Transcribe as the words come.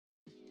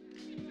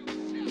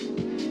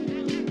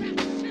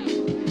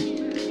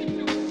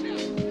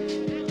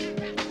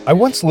I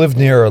once lived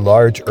near a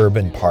large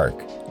urban park,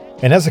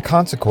 and as a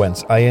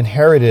consequence, I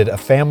inherited a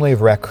family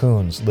of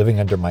raccoons living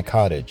under my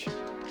cottage.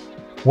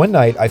 One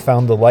night, I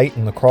found the light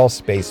in the crawl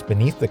space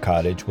beneath the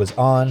cottage was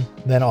on,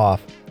 then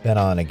off, then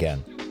on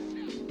again.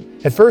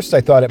 At first,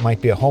 I thought it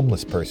might be a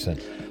homeless person,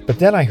 but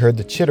then I heard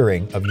the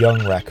chittering of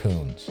young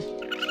raccoons.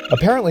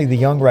 Apparently, the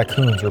young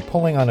raccoons were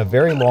pulling on a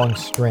very long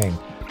string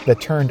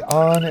that turned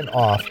on and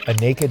off a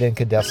naked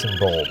incandescent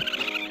bulb.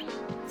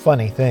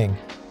 Funny thing,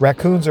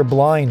 raccoons are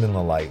blind in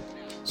the light,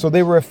 so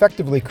they were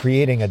effectively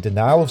creating a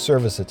denial of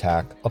service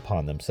attack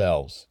upon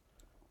themselves.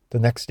 The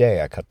next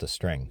day, I cut the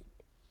string.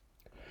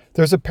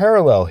 There's a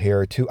parallel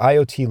here to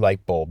IoT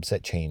light bulbs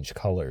that change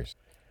colors.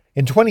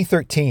 In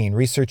 2013,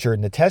 researcher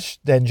Nitesh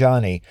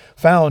Dhanjani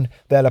found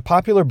that a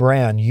popular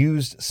brand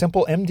used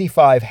simple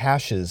MD5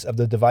 hashes of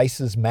the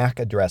device's MAC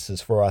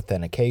addresses for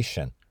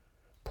authentication.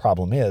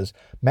 Problem is,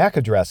 MAC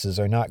addresses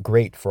are not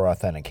great for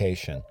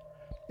authentication.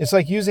 It's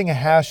like using a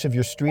hash of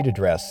your street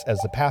address as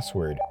the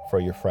password for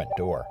your front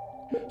door.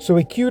 So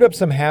he queued up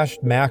some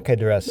hashed MAC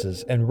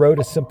addresses and wrote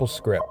a simple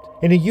script.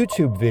 In a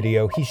YouTube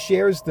video, he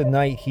shares the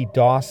night he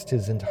doused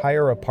his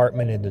entire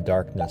apartment into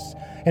darkness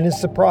and is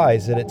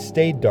surprised that it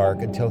stayed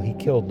dark until he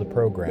killed the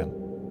program.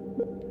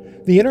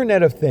 The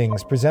Internet of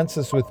Things presents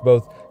us with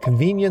both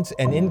convenience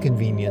and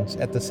inconvenience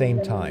at the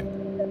same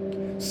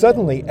time.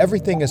 Suddenly,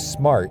 everything is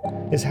smart,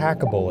 is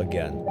hackable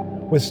again,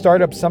 with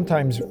startups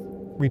sometimes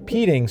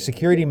repeating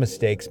security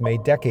mistakes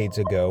made decades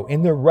ago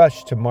in their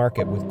rush to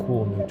market with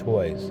cool new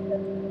toys.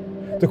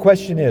 The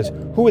question is,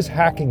 who is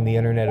hacking the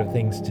Internet of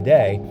Things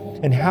today,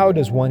 and how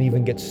does one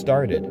even get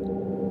started?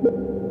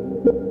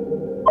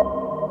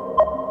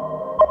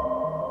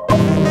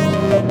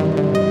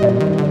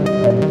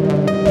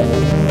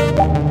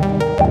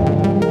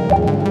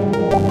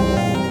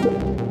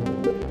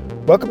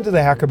 Welcome to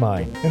The Hacker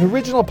Mind, an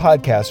original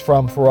podcast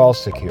from For All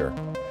Secure.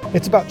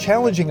 It's about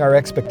challenging our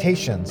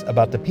expectations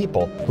about the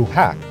people who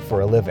hack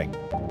for a living.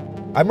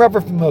 I'm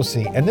Robert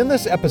Famosi, and in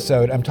this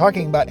episode, I'm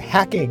talking about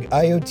hacking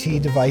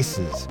IoT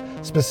devices.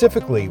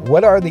 Specifically,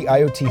 what are the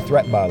IoT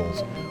threat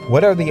models?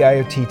 What are the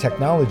IoT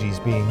technologies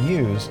being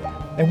used?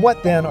 And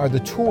what then are the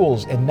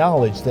tools and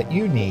knowledge that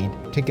you need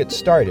to get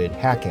started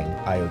hacking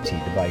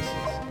IoT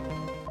devices?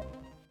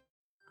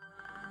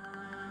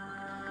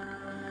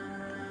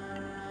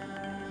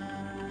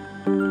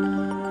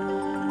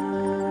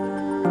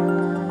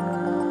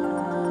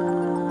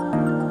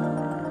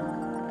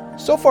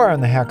 So far on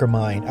The Hacker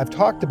Mind, I've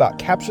talked about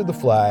capture the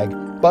flag,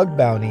 bug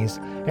bounties,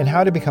 and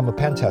how to become a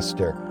pen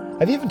tester.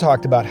 I've even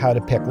talked about how to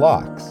pick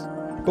locks.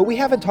 But we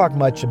haven't talked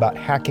much about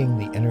hacking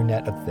the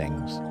Internet of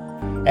Things.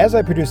 As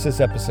I produce this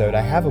episode,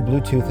 I have a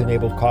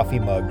Bluetooth-enabled coffee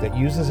mug that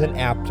uses an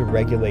app to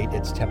regulate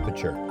its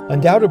temperature.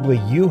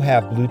 Undoubtedly, you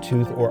have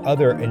Bluetooth or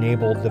other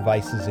enabled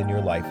devices in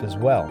your life as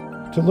well.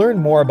 To learn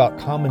more about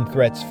common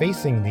threats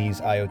facing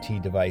these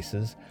IoT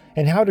devices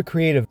and how to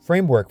create a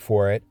framework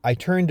for it, I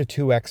turn to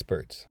two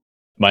experts.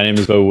 My name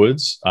is Beau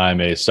Woods. I'm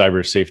a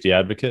cyber safety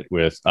advocate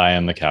with I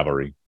Am the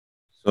Cavalry.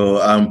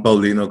 So I'm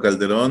Paulino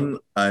Calderon.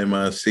 I'm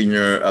a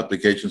senior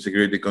application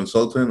security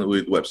consultant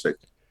with WebSec.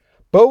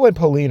 Beau and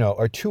Paulino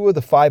are two of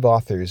the 5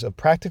 authors of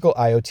Practical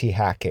IoT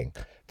Hacking,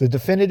 the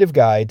definitive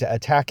guide to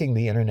attacking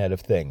the Internet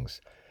of Things,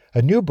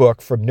 a new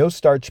book from No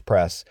Starch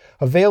Press,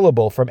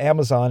 available from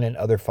Amazon and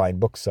other fine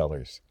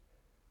booksellers.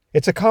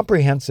 It's a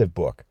comprehensive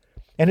book,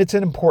 and it's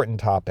an important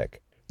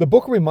topic. The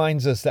book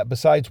reminds us that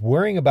besides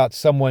worrying about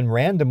someone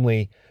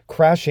randomly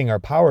crashing our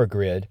power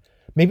grid,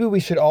 maybe we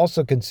should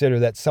also consider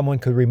that someone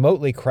could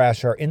remotely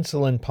crash our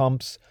insulin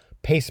pumps,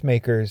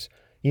 pacemakers,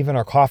 even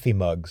our coffee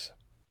mugs.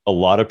 A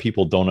lot of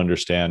people don't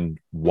understand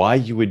why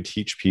you would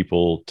teach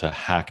people to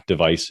hack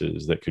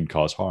devices that could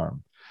cause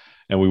harm.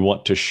 And we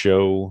want to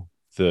show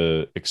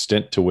the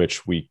extent to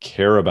which we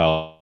care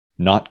about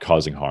not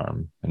causing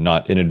harm and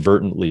not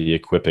inadvertently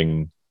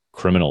equipping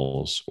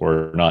criminals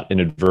or not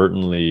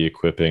inadvertently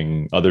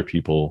equipping other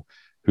people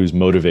whose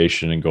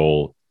motivation and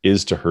goal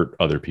is to hurt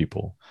other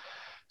people.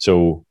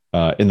 So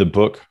in the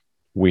book,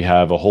 we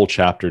have a whole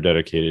chapter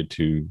dedicated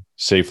to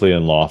safely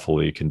and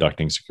lawfully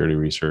conducting security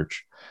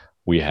research.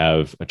 We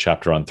have a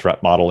chapter on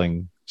threat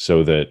modeling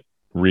so that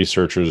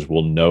researchers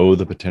will know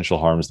the potential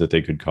harms that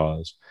they could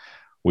cause.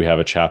 We have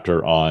a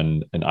chapter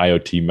on an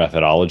IoT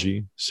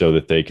methodology so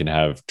that they can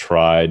have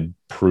tried,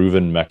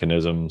 proven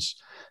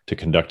mechanisms to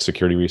conduct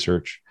security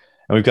research.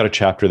 And we've got a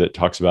chapter that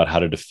talks about how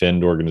to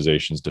defend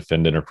organizations,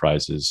 defend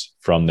enterprises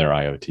from their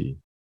IoT.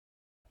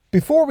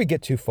 Before we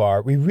get too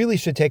far, we really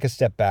should take a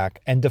step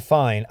back and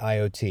define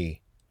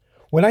IoT.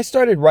 When I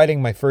started writing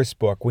my first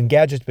book, When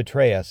Gadgets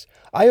Betray Us,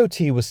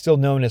 IoT was still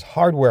known as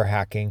hardware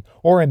hacking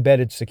or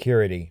embedded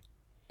security.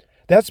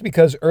 That's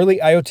because early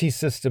IoT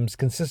systems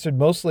consisted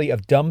mostly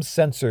of dumb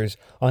sensors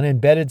on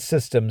embedded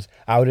systems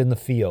out in the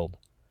field.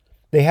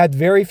 They had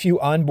very few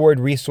onboard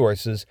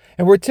resources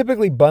and were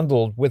typically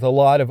bundled with a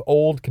lot of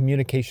old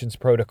communications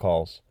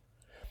protocols.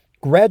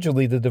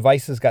 Gradually, the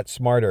devices got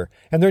smarter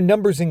and their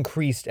numbers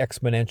increased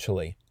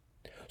exponentially.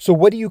 So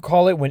what do you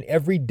call it when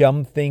every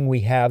dumb thing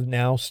we have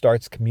now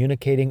starts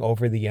communicating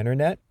over the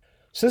internet?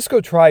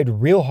 Cisco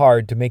tried real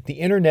hard to make the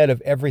Internet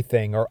of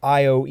Everything, or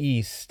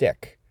IoE,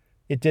 stick.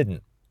 It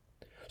didn't.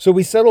 So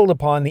we settled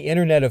upon the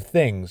Internet of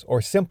Things,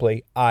 or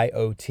simply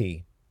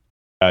IoT.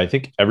 I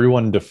think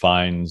everyone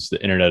defines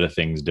the Internet of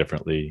Things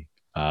differently.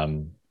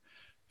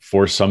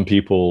 For some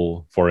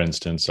people, for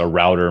instance, a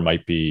router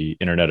might be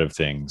Internet of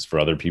Things. For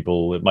other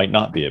people, it might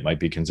not be. It might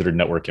be considered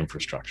network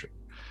infrastructure.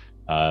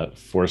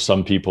 For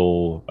some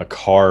people, a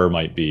car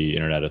might be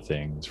Internet of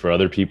Things. For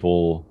other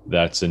people,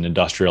 that's an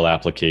industrial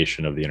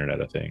application of the Internet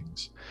of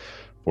Things.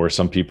 For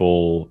some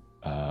people,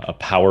 a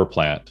power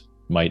plant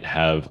might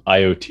have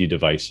IoT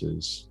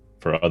devices.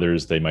 For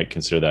others, they might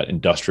consider that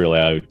industrial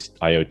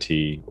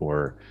IoT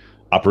or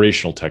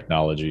operational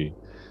technology.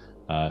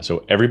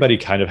 So everybody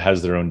kind of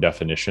has their own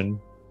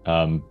definition,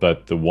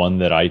 but the one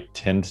that I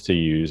tend to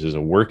use as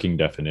a working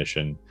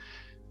definition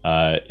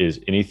is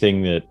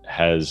anything that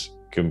has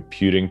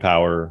computing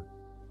power,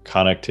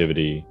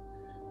 connectivity,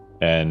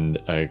 and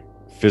a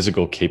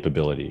physical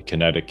capability,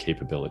 kinetic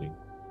capability.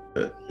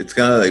 It's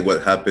kind of like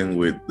what happened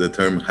with the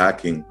term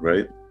hacking,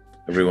 right?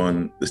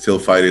 Everyone is still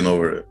fighting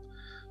over it.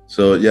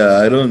 So yeah,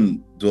 I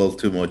don't dwell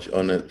too much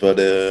on it, but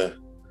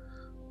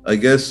I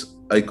guess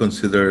I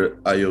consider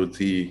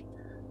IoT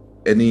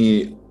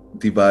any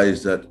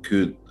device that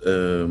could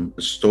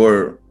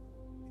store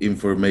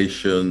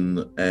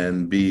information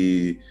and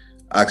be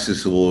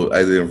accessible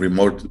either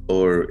remote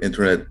or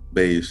internet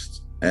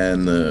based,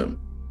 and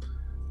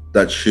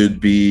that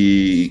should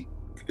be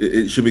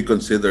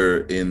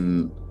considered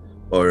in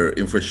our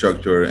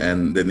infrastructure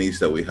and the needs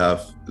that we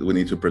have. We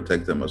need to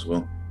protect them as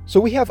well.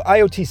 So we have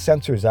IoT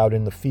sensors out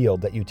in the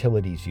field that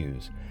utilities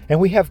use, and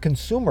we have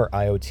consumer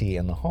IoT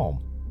in the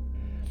home.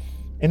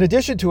 In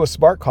addition to a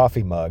smart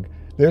coffee mug,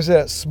 there's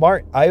a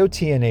smart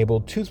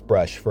IoT-enabled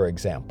toothbrush, for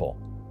example.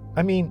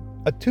 I mean,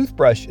 a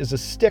toothbrush is a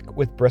stick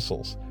with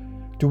bristles.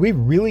 Do we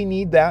really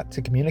need that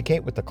to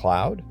communicate with the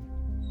cloud?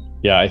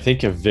 Yeah, I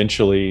think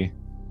eventually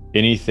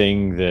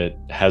anything that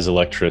has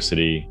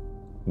electricity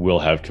will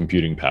have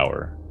computing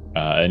power.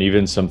 And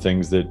even some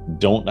things that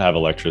don't have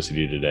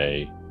electricity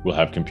today will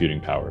have computing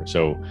power.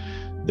 So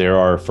there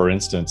are, for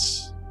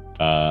instance,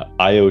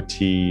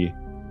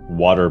 IoT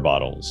water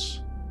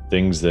bottles,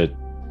 things that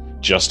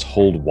just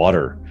hold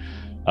water,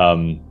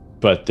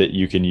 but that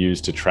you can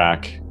use to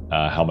track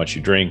how much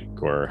you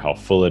drink or how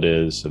full it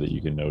is, so that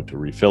you can know to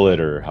refill it,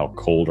 or how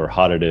cold or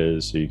hot it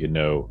is, so you can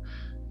know,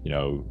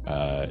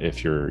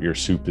 if your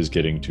soup is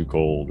getting too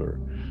cold, or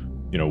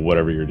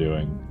whatever you're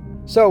doing.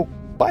 So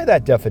by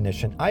that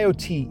definition,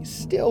 IoT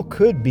still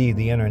could be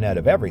the Internet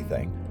of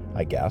Everything,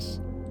 I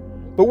guess.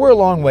 But we're a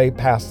long way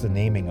past the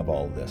naming of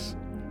all of this.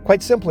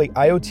 Quite simply,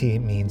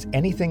 IoT means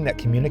anything that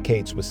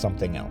communicates with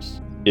something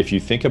else. If you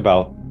think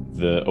about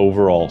the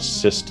overall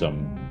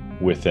system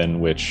within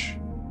which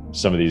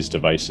some of these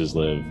devices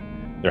live,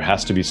 there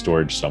has to be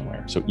storage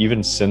somewhere. So even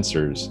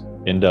sensors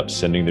end up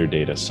sending their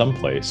data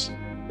someplace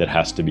that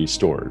has to be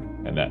stored.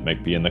 And that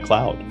might be in the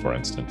cloud, for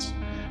instance,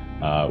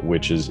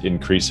 which is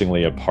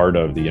increasingly a part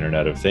of the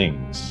Internet of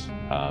Things.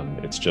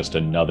 It's just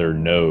another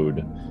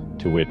node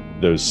to which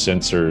those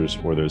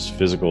sensors or those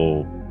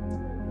physical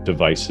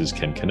devices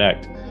can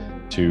connect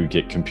to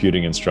get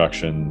computing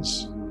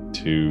instructions,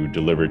 to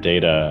deliver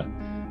data,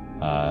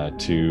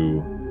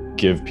 to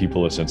give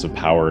people a sense of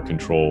power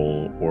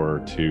control, or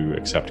to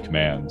accept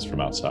commands from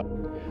outside.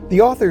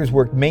 The authors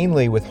worked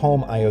mainly with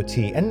home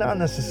IoT and not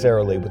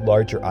necessarily with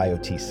larger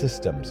IoT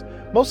systems,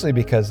 mostly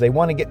because they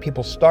want to get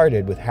people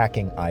started with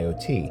hacking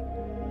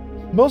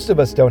IoT. Most of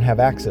us don't have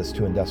access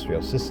to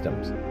industrial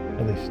systems.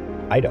 At least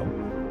I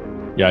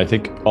don't. Yeah, I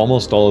think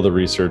almost all of the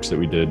research that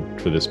we did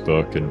for this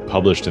book and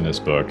published in this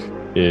book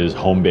is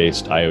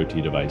home-based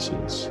IoT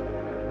devices.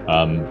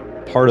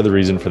 Part of the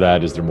reason for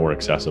that is they're more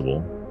accessible,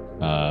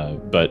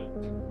 but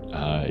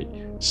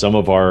some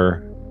of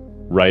our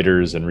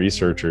writers and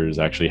researchers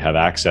actually have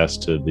access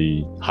to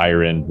the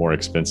higher end, more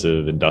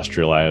expensive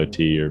industrial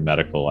IoT or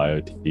medical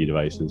IoT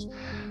devices.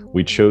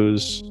 We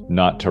chose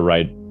not to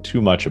write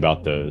too much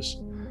about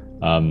those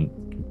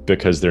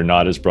because they're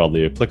not as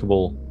broadly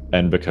applicable,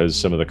 and because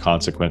some of the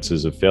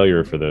consequences of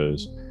failure for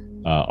those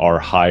are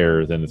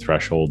higher than the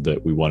threshold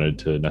that we wanted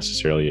to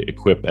necessarily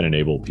equip and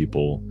enable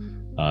people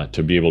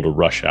to be able to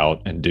rush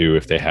out and do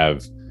if they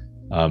have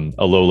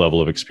a low level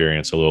of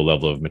experience, a low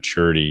level of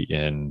maturity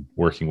in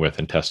working with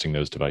and testing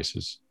those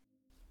devices.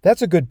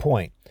 That's a good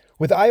point.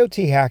 With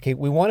IoT hacking,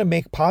 we want to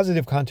make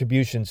positive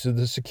contributions to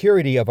the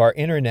security of our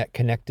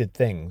internet-connected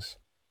things.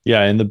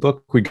 Yeah, in the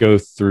book, we go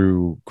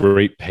through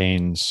great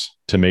pains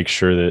to make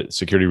sure that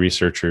security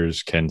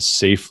researchers can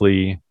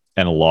safely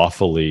and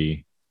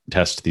lawfully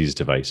test these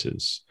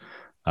devices.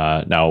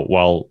 Now,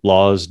 while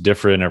laws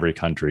differ in every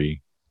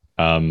country,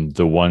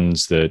 the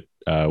ones that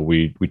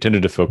we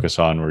tended to focus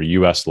on were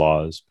U.S.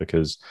 laws,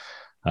 because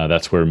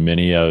that's where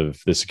many of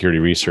the security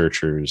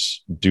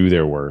researchers do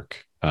their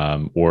work,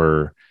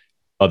 or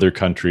other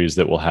countries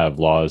that will have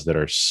laws that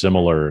are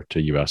similar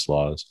to U.S.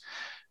 laws.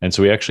 And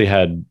so we actually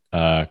had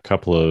a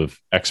couple of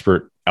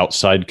expert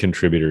outside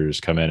contributors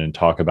come in and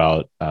talk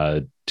about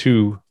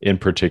two in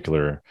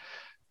particular,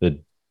 the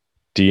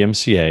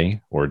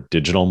DMCA, or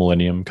Digital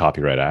Millennium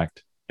Copyright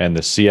Act, and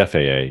the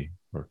CFAA,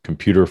 or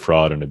Computer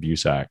Fraud and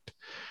Abuse Act,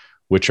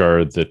 which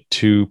are the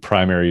two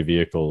primary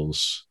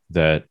vehicles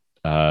that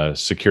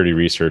security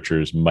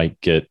researchers might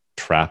get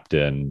trapped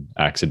in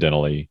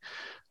accidentally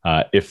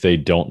if they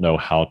don't know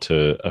how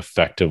to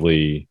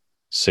effectively,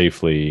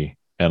 safely,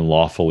 and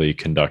lawfully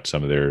conduct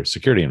some of their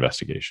security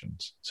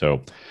investigations.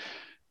 So,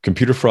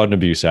 Computer Fraud and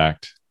Abuse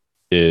Act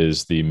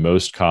is the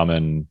most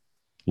common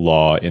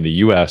law in the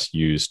US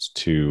used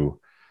to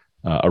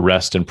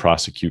arrest and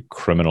prosecute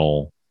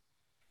criminal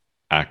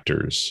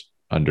actors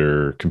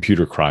under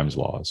computer crimes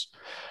laws.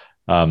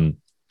 And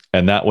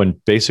that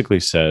one basically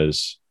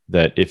says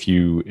that if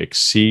you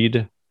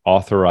exceed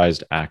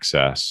authorized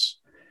access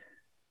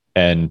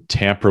and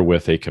tamper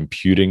with a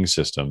computing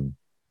system,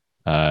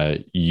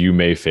 you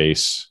may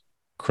face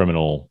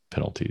criminal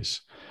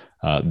penalties.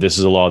 This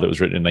is a law that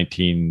was written in the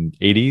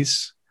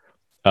 1980s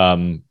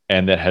and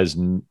that has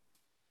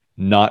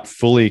not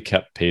fully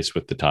kept pace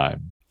with the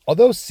time.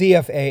 Although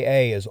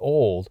CFAA is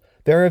old,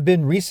 there have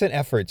been recent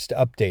efforts to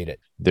update it.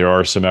 There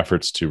are some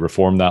efforts to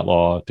reform that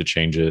law, to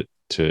change it,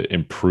 to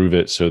improve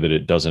it so that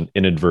it doesn't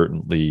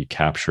inadvertently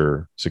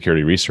capture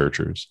security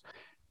researchers.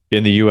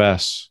 In the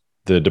US,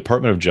 the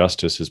Department of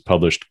Justice has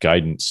published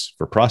guidance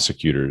for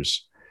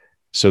prosecutors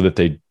so that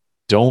they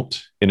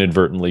don't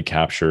inadvertently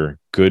capture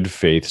good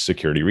faith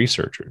security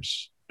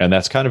researchers. And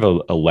that's kind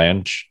of a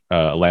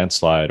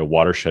landslide, a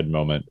watershed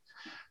moment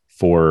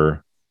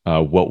for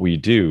what we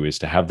do, is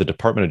to have the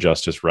Department of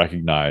Justice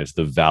recognize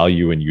the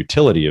value and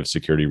utility of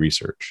security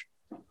research.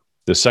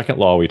 The second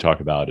law we talk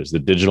about is the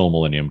Digital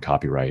Millennium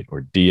Copyright,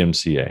 or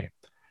DMCA.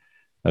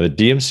 Now, the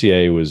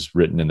DMCA was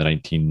written in the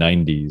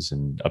 1990s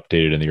and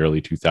updated in the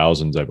early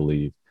 2000s, I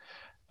believe.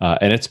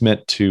 And it's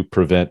meant to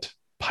prevent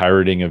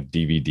pirating of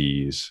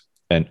DVDs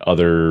and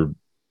other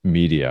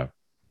media.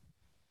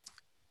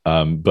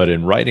 But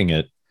in writing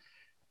it,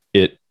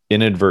 it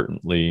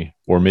inadvertently,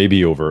 or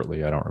maybe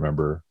overtly, I don't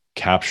remember,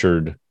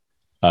 captured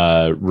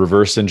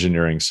reverse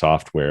engineering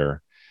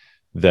software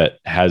that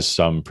has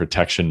some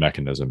protection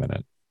mechanism in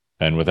it.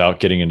 And without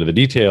getting into the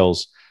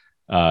details,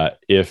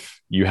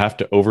 if you have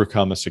to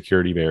overcome a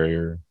security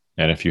barrier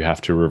and if you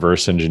have to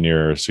reverse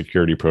engineer a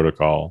security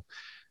protocol,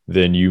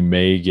 then you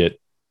may get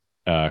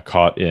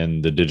caught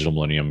in the Digital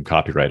Millennium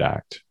Copyright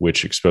Act,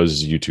 which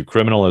exposes you to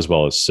criminal as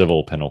well as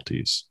civil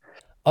penalties.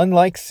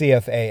 Unlike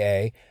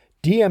CFAA,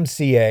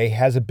 DMCA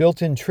has a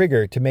built-in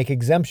trigger to make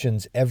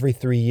exemptions every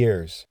 3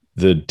 years.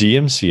 The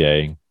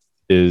DMCA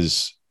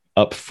is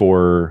up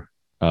for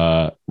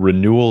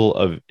renewal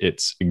of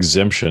its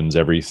exemptions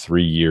every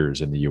 3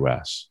 years in the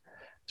US.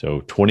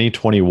 So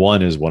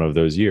 2021 is one of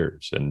those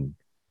years. And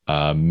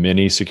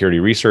many security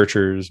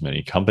researchers,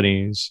 many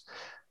companies,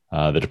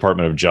 the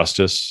Department of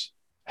Justice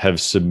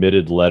have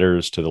submitted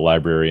letters to the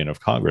Librarian of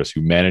Congress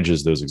who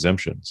manages those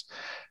exemptions.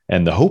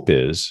 And the hope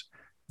is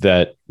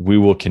that we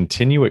will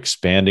continue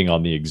expanding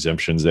on the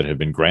exemptions that have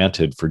been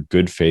granted for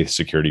good faith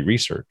security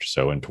research.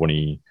 So in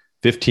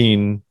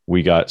 2015,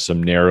 we got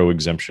some narrow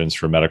exemptions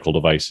for medical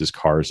devices,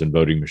 cars, and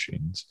voting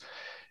machines.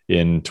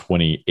 In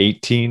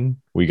 2018,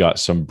 we got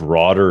some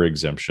broader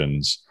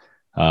exemptions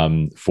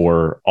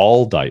for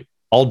all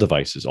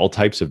devices, all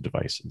types of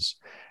devices.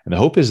 And the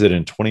hope is that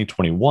in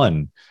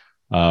 2021,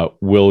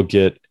 we'll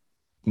get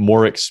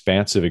more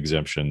expansive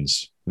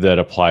exemptions that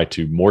apply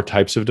to more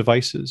types of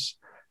devices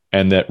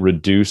and that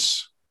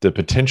reduce the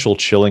potential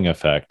chilling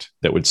effect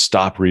that would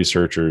stop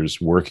researchers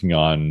working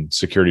on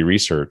security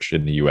research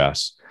in the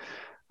US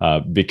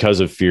because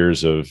of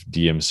fears of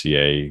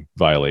DMCA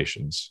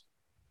violations.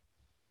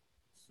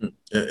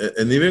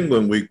 And even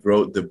when we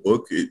wrote the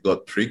book, it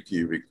got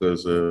tricky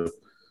because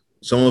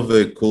some of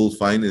the cool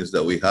findings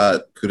that we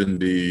had couldn't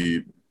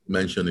be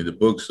mentioned in the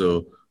book.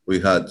 So we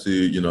had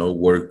to,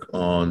 work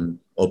on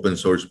open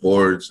source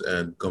boards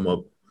and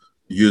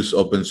use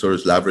open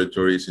source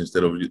laboratories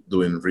instead of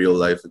doing real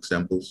life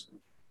examples.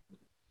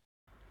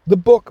 The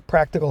book,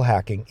 Practical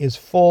Hacking, is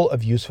full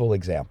of useful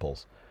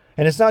examples.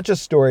 And it's not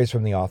just stories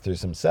from the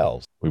authors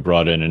themselves. We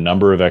brought in a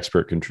number of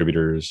expert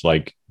contributors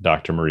like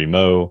Dr. Marie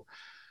Mo,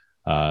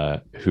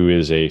 who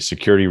is a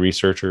security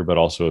researcher, but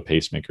also a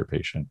pacemaker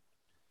patient.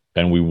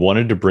 And we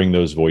wanted to bring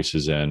those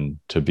voices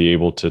in to be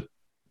able to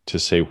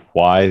say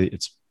why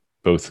it's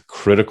both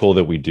critical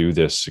that we do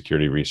this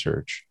security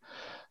research,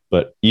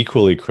 but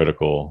equally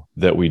critical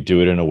that we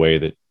do it in a way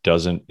that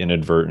doesn't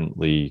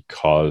inadvertently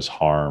cause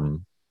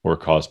harm or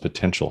cause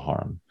potential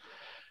harm.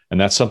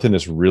 And that's something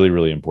that's really,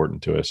 really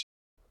important to us.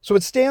 So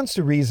it stands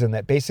to reason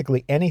that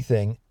basically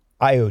anything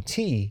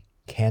IoT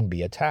can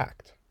be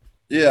attacked.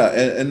 Yeah,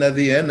 and at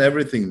the end,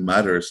 everything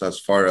matters as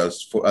far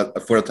as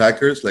for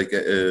attackers. Like,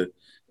 if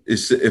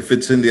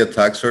it's in the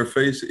attack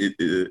surface,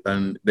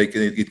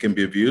 it can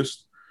be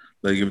abused.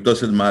 Like, it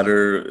doesn't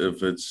matter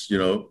if it's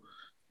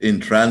in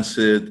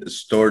transit,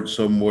 stored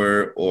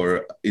somewhere,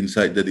 or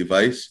inside the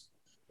device.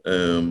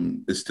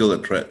 It's still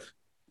a threat.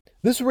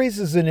 This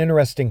raises an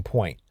interesting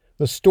point: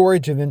 the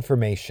storage of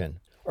information.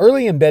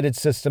 Early embedded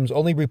systems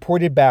only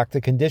reported back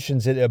the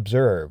conditions it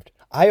observed.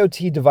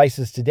 IoT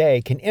devices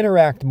today can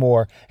interact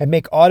more and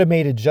make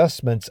automated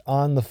adjustments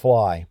on the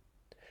fly.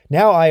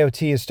 Now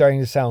IoT is starting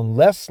to sound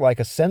less like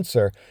a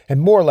sensor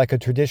and more like a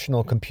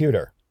traditional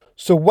computer.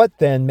 So what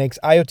then makes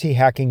IoT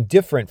hacking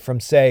different from,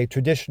 say,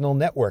 traditional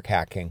network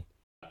hacking?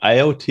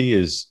 IoT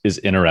is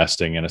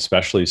interesting, and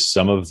especially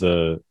some of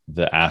the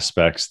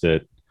aspects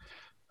that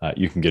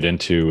you can get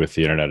into with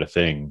the Internet of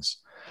Things.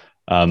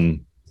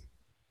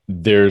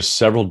 There's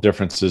several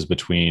differences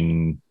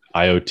between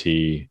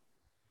IoT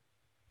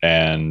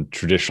and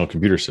traditional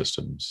computer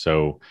systems.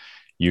 So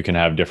you can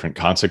have different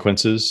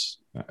consequences.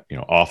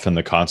 Often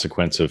the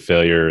consequence of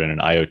failure in an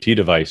IoT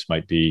device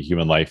might be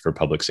human life or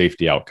public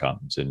safety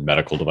outcomes in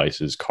medical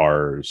devices,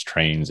 cars,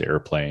 trains,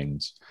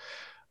 airplanes.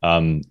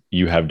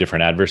 You have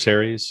different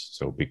adversaries.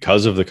 So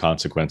because of the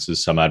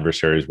consequences, some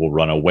adversaries will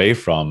run away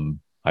from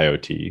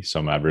IoT.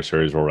 Some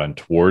adversaries will run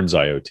towards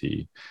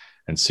IoT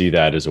and see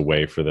that as a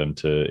way for them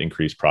to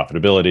increase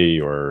profitability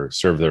or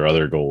serve their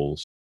other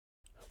goals.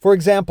 For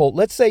example,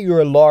 let's say you're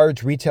a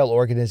large retail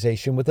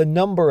organization with a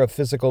number of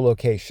physical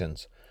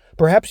locations.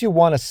 Perhaps you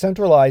want a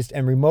centralized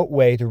and remote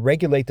way to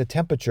regulate the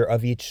temperature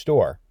of each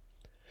store.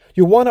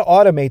 You'll want to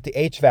automate the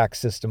HVAC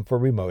system for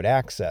remote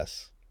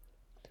access.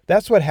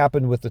 That's what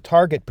happened with the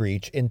Target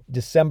breach in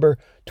December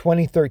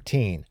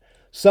 2013.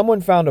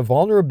 Someone found a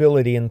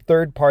vulnerability in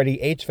third-party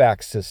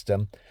HVAC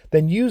system,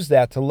 then used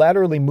that to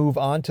laterally move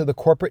onto the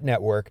corporate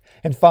network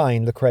and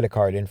find the credit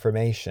card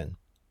information.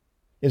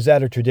 Is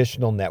that a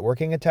traditional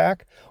networking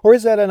attack, or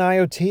is that an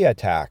IoT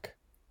attack?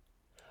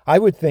 I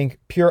would think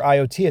pure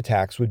IoT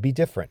attacks would be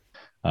different.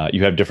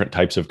 You have different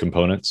types of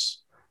components,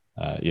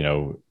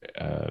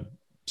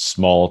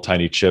 small,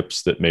 tiny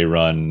chips that may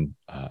run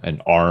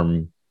an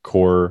ARM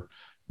core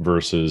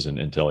versus an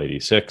Intel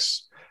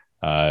 86.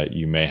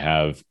 You may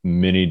have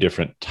many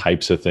different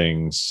types of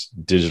things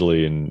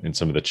digitally in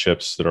some of the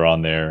chips that are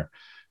on there,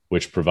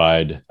 which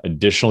provide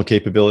additional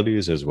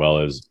capabilities as well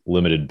as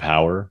limited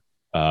power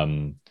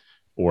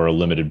or a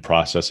limited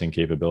processing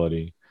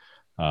capability.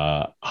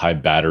 High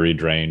battery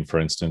drain, for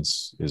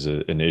instance, is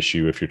an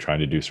issue if you're trying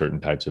to do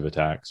certain types of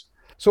attacks.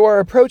 So our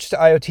approach to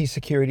IoT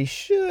security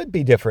should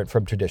be different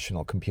from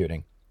traditional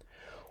computing.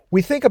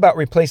 We think about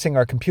replacing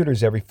our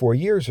computers every 4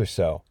 years or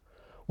so.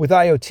 With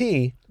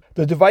IoT,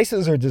 the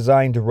devices are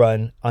designed to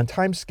run on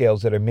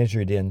timescales that are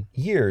measured in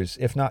years,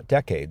 if not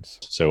decades.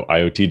 So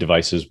IoT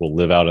devices will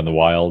live out in the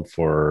wild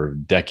for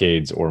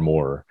decades or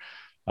more.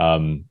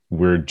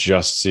 We're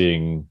just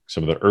seeing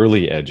some of the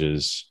early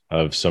edges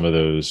of some of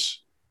those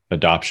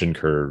adoption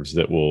curves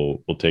that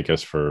will take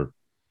us for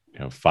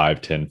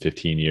 5, 10,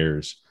 15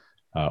 years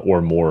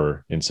or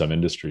more in some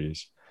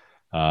industries.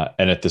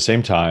 And at the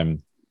same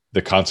time,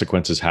 the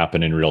consequences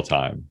happen in real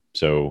time.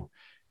 So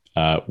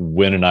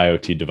when an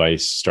IoT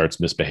device starts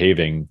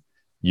misbehaving,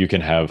 you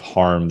can have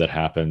harm that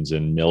happens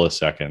in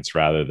milliseconds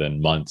rather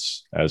than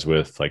months, as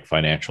with like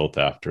financial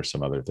theft or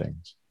some other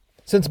things.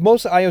 Since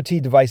most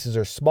IoT devices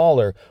are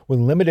smaller with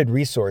limited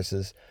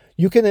resources,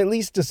 you can at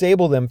least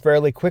disable them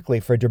fairly quickly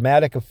for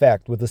dramatic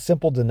effect with a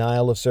simple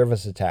denial of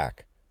service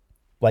attack,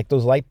 like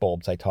those light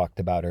bulbs I talked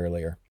about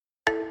earlier.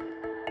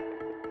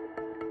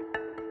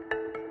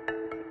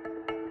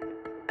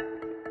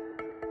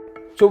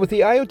 So with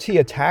the IoT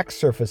attack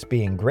surface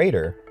being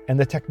greater and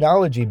the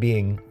technology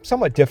being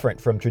somewhat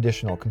different from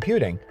traditional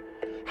computing,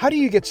 how do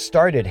you get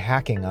started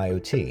hacking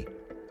IoT?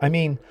 I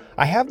mean,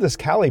 I have this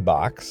Kali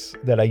box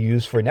that I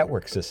use for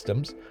network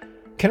systems.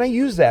 Can I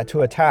use that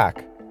to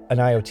attack an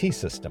IoT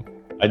system?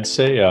 I'd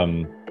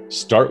say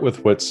start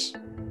with what's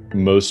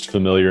most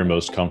familiar,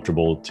 most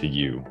comfortable to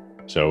you.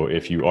 So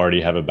if you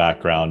already have a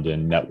background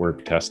in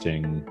network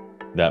testing,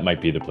 that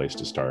might be the place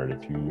to start.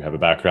 If you have a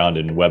background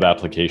in web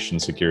application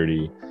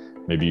security,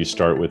 maybe you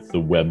start with the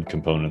web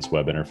components,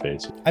 web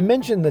interface. I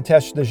mentioned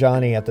Nitesh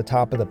Dajani at the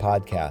top of the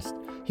podcast.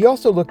 He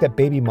also looked at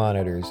baby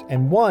monitors,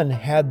 and one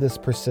had this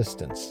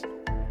persistence.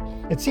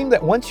 It seemed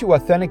that once you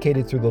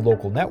authenticated through the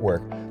local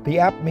network, the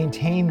app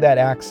maintained that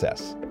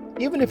access,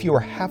 even if you were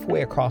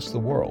halfway across the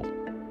world.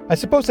 I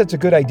suppose that's a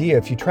good idea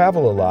if you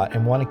travel a lot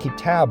and want to keep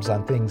tabs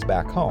on things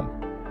back home.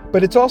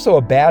 But it's also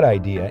a bad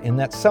idea in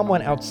that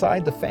someone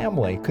outside the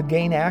family could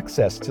gain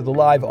access to the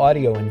live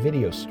audio and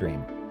video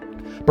stream,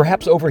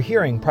 perhaps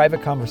overhearing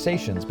private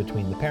conversations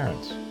between the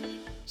parents.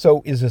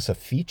 So is this a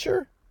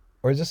feature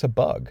or is this a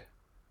bug?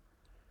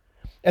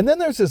 And then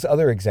there's this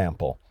other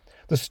example,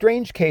 the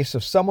strange case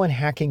of someone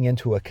hacking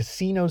into a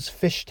casino's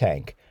fish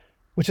tank,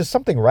 which is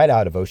something right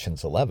out of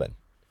Ocean's 11.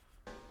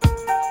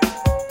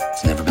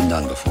 It's never been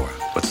done before.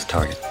 What's the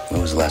target?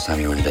 When was the last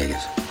time you were in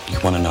Vegas? You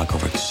want to knock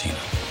over a casino.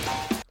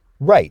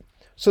 Right.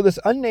 So this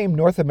unnamed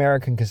North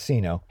American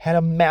casino had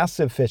a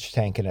massive fish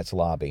tank in its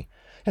lobby,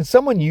 and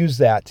someone used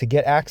that to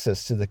get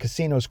access to the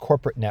casino's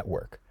corporate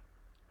network.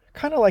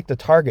 Kind of like the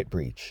Target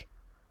breach.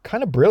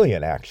 Kind of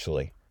brilliant,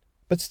 actually.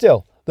 But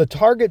still, the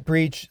Target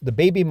breach, the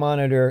baby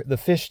monitor, the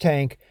fish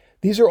tank,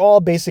 these are all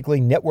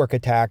basically network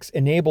attacks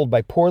enabled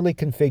by poorly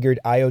configured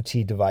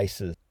IoT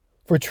devices.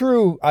 For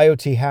true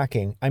IoT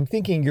hacking, I'm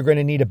thinking you're going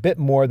to need a bit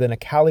more than a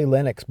Kali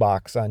Linux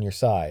box on your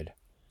side.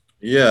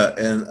 Yeah,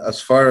 and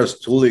as far as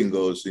tooling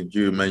goes, since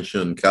you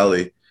mentioned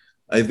Kali,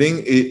 I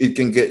think it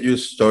can get you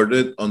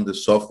started on the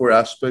software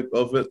aspect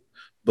of it,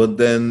 but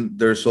then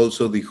there's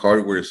also the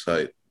hardware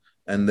side.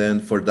 And then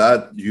for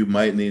that, you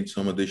might need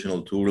some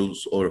additional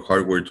tools or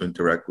hardware to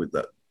interact with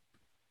that.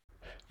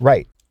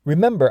 Right.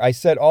 Remember, I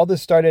said all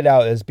this started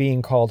out as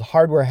being called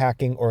hardware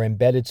hacking or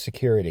embedded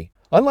security.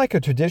 Unlike a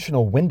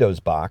traditional Windows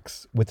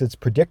box, with its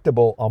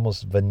predictable,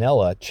 almost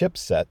vanilla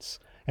chipsets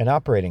and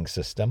operating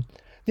system,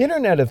 the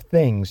Internet of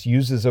Things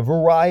uses a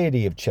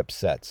variety of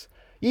chipsets,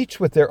 each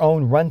with their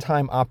own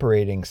runtime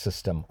operating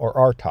system, or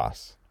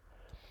RTOS.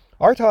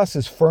 RTOS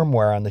is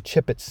firmware on the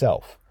chip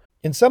itself.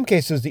 In some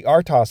cases, the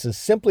RTOSs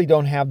simply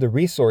don't have the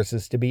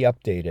resources to be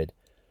updated.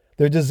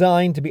 They're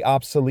designed to be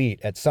obsolete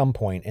at some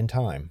point in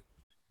time.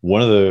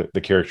 One of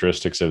the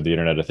characteristics of the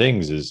Internet of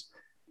Things is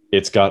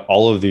it's got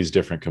all of these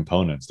different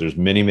components. There's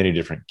many, many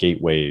different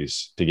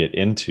gateways to get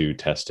into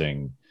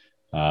testing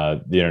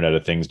the Internet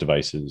of Things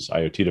devices,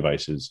 IoT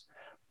devices.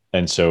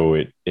 And so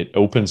it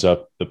opens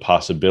up the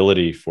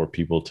possibility for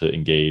people to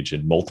engage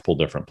in multiple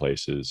different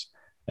places.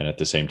 And at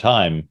the same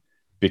time,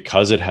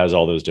 because it has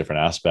all those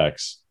different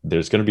aspects,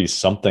 there's going to be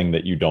something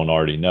that you don't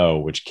already know,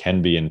 which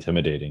can be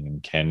intimidating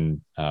and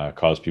can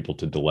cause people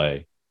to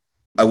delay.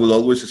 I will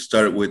always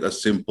start with a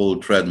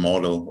simple thread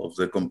model of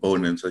the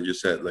components, as you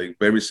said, like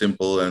very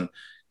simple, and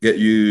get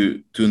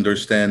you to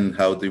understand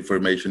how the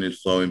information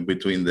is flowing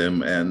between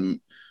them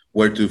and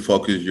where to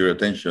focus your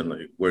attention,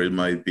 like where it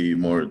might be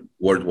more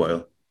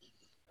worthwhile.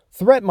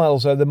 Threat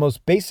models are the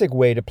most basic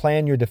way to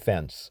plan your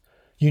defense.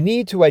 You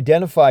need to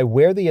identify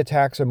where the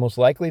attacks are most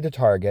likely to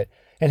target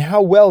and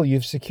how well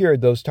you've secured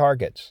those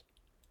targets.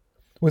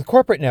 With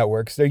corporate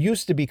networks, there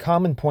used to be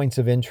common points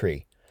of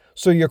entry,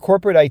 so your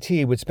corporate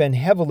IT would spend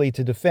heavily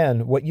to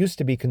defend what used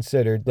to be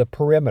considered the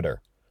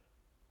perimeter.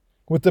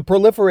 With the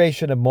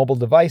proliferation of mobile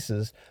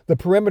devices, the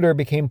perimeter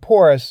became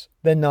porous,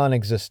 then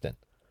non-existent.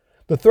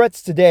 The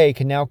threats today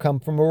can now come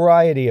from a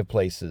variety of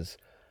places,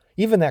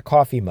 even that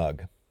coffee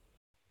mug.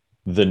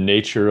 The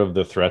nature of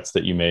the threats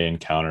that you may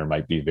encounter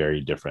might be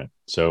very different.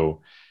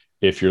 So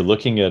if you're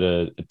looking at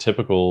a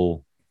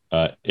typical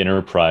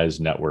enterprise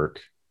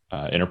network,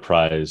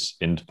 enterprise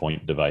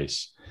endpoint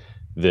device,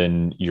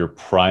 then your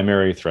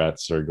primary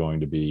threats are going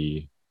to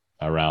be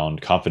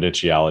around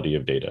confidentiality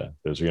of data.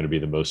 Those are going to be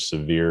the most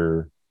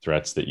severe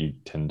threats that you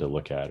tend to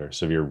look at, or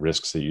severe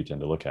risks that you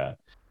tend to look at.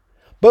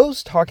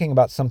 Beau's talking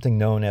about something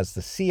known as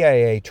the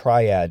CIA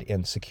triad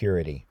in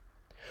security.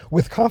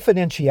 With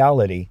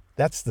confidentiality,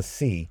 that's the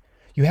C,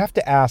 you have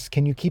to ask,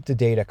 can you keep the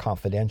data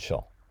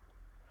confidential?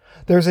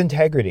 There's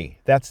integrity,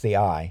 that's the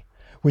I,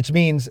 which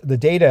means the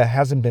data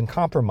hasn't been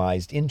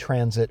compromised in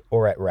transit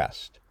or at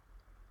rest.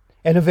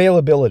 And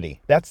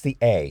availability, that's the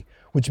A,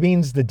 which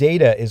means the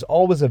data is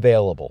always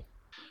available.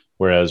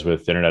 Whereas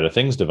with Internet of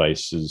Things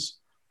devices,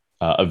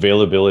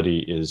 availability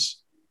is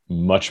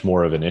much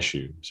more of an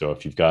issue. So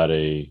if you've got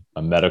a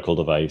medical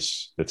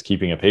device that's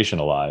keeping a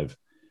patient alive,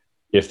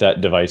 if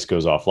that device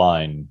goes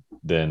offline,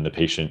 then the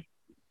patient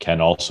can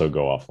also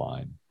go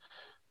offline.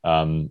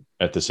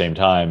 At the same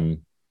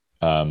time,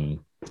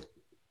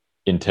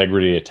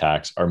 integrity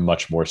attacks are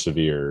much more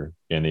severe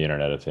in the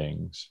Internet of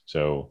Things.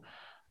 So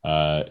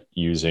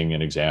using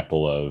an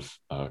example of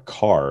a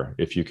car,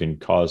 if you can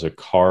cause a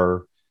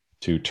car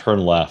to turn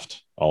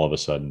left all of a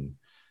sudden,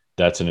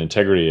 that's an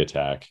integrity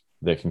attack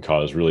that can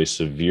cause really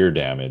severe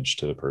damage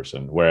to the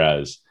person.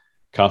 Whereas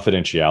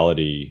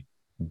confidentiality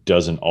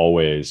doesn't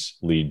always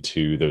lead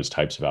to those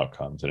types of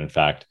outcomes. And in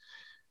fact,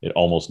 it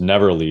almost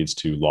never leads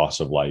to loss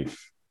of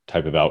life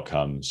type of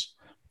outcomes,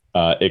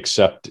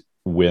 except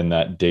when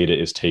that data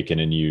is taken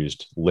and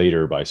used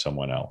later by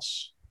someone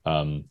else.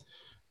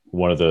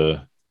 One of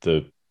the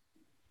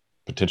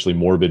potentially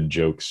morbid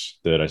jokes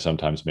that I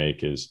sometimes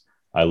make is,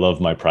 I love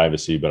my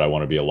privacy, but I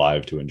want to be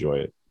alive to enjoy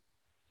it.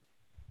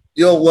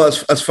 Well,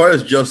 as far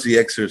as just the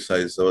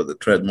exercise or the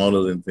threat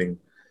modeling thing,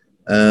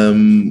 I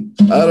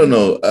don't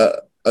know.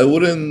 I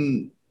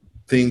wouldn't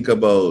think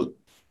about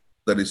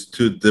that it's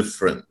too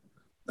different,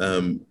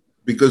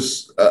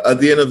 because at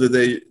the end of the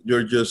day,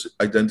 you're just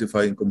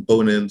identifying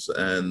components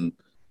and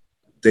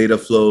data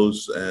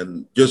flows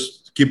and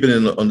just keeping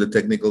it on the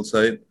technical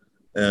side.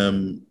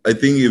 I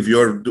think if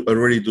you're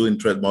already doing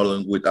threat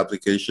modeling with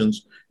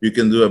applications, you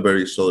can do a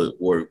very solid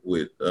work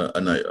with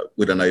an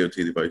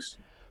IoT device.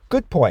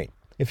 Good point.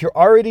 If you're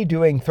already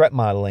doing threat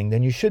modeling,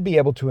 then you should be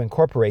able to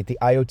incorporate the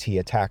IoT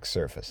attack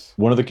surface.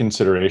 One of the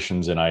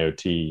considerations in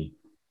IoT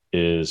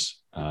is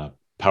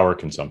power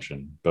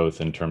consumption, both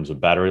in terms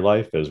of battery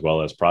life as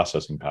well as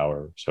processing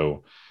power.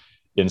 So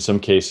in some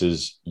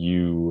cases,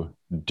 you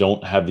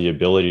don't have the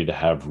ability to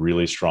have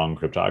really strong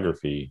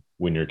cryptography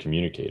when you're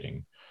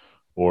communicating.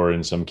 Or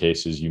in some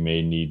cases, you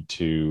may need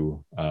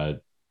to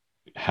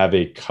have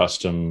a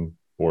custom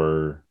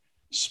or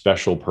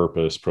special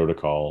purpose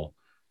protocol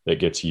that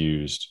gets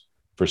used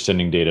for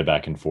sending data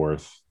back and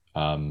forth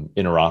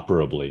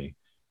interoperably.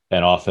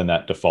 And often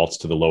that defaults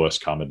to the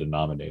lowest common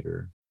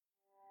denominator.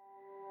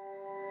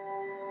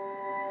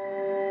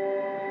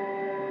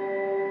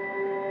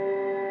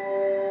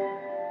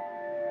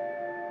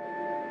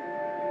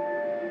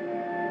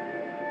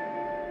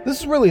 This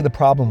is really the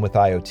problem with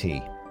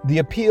IoT, the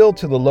appeal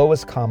to the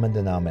lowest common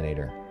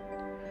denominator.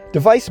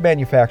 Device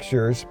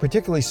manufacturers,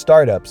 particularly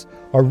startups,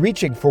 are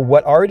reaching for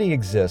what already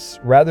exists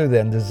rather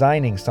than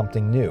designing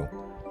something new,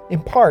 in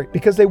part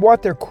because they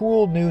want their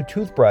cool new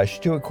toothbrush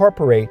to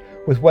incorporate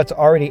with what's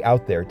already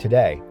out there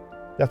today.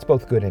 That's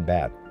both good and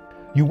bad.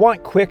 You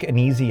want quick and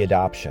easy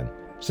adoption,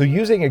 so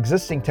using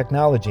existing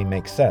technology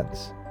makes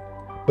sense.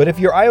 But if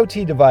your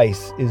IoT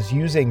device is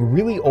using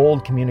really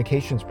old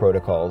communications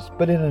protocols,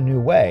 but in a new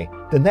way,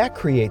 then that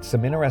creates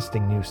some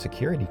interesting new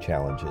security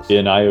challenges.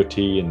 In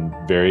IoT and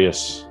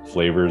various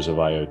flavors of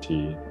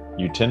IoT,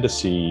 you tend to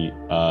see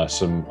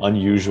some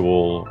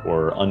unusual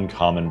or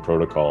uncommon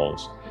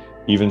protocols,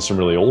 even some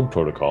really old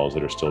protocols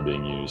that are still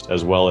being used,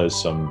 as well as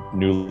some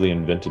newly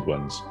invented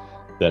ones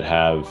that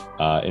have,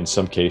 in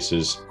some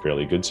cases,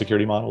 fairly good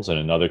security models, and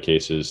in other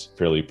cases,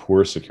 fairly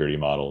poor security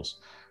models,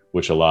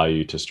 which allow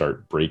you to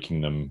start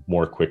breaking them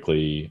more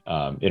quickly,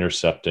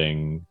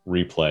 intercepting,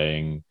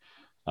 replaying,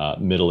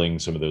 middling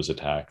some of those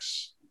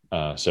attacks.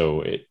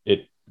 So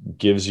it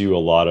gives you a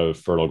lot of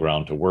fertile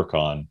ground to work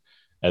on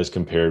as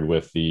compared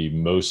with the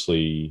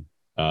mostly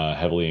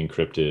heavily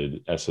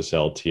encrypted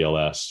SSL,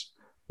 TLS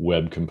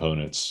web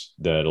components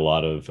that a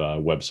lot of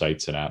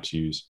websites and apps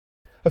use.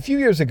 A few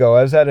years ago,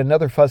 I was at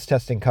another fuzz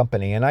testing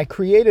company, and I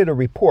created a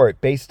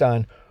report based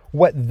on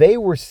what they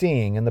were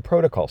seeing in the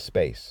protocol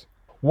space.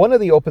 One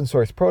of the open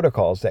source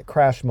protocols that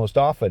crashed most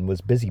often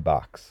was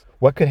BusyBox.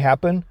 What could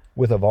happen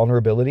with a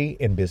vulnerability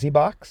in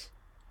BusyBox?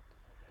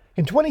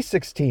 In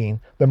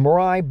 2016, the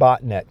Mirai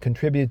botnet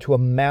contributed to a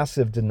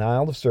massive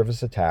denial of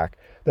service attack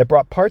that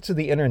brought parts of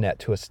the internet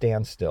to a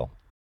standstill.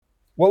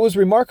 What was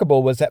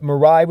remarkable was that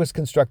Mirai was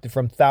constructed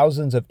from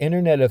thousands of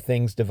Internet of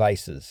Things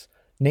devices,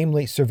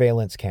 namely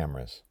surveillance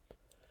cameras.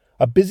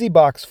 A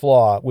BusyBox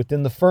flaw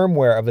within the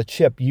firmware of a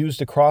chip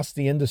used across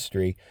the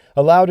industry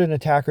allowed an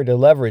attacker to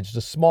leverage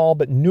the small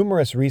but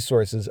numerous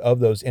resources of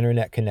those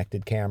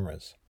internet-connected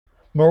cameras.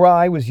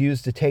 Mirai was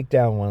used to take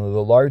down one of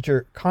the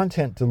larger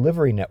content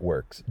delivery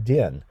networks,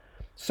 DIN.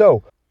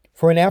 So,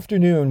 for an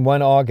afternoon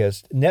one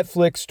August,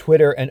 Netflix,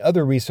 Twitter, and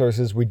other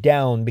resources were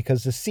down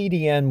because the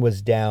CDN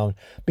was down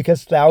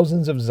because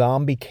thousands of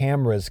zombie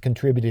cameras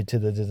contributed to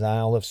the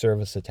denial of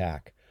service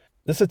attack.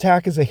 This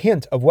attack is a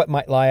hint of what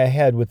might lie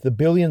ahead with the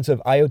billions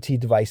of IoT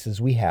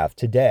devices we have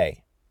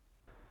today.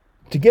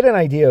 To get an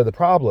idea of the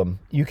problem,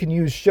 you can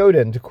use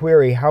Shodan to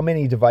query how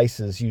many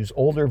devices use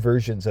older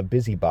versions of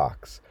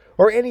BusyBox,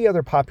 or any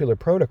other popular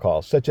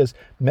protocol, such as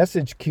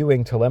Message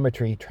Queuing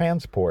Telemetry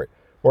Transport,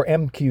 or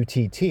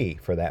MQTT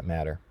for that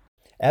matter.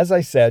 As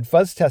I said,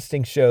 fuzz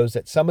testing shows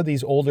that some of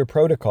these older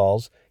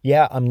protocols,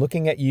 yeah, I'm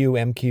looking at you,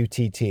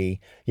 MQTT,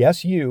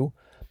 yes, you,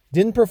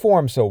 didn't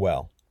perform so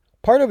well.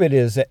 Part of it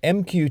is that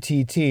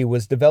MQTT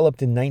was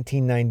developed in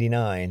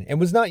 1999 and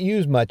was not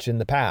used much in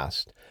the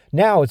past.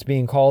 Now it's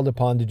being called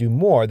upon to do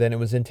more than it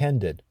was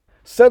intended.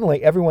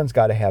 Suddenly, everyone's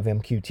got to have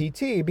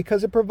MQTT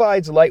because it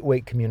provides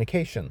lightweight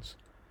communications.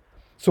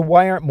 So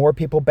why aren't more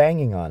people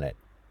banging on it?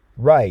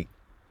 Right,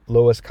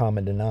 lowest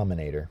common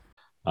denominator.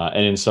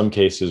 And in some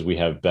cases, we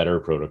have better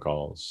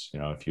protocols.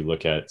 If you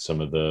look at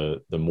some of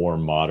the more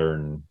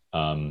modern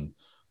home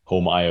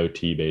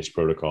IoT-based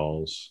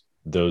protocols,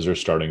 those are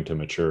starting to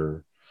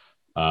mature.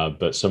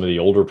 But some of the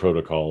older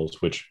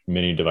protocols, which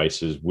many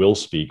devices will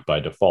speak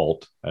by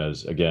default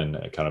as, again,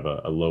 kind of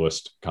a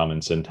lowest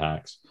common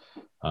syntax,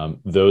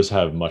 those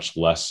have much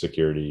less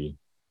security,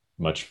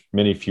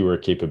 many fewer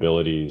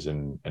capabilities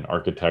and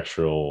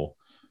architectural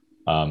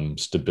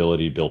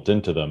stability built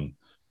into them.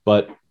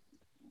 But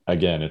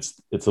again,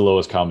 it's the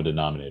lowest common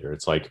denominator.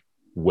 It's like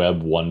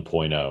Web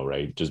 1.0,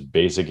 right? Just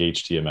basic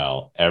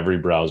HTML. Every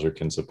browser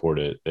can support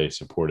it. They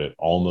support it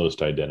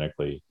almost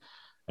identically.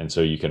 And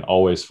so you can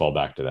always fall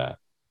back to that.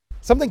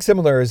 Something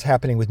similar is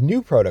happening with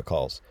new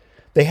protocols.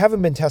 They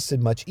haven't been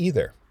tested much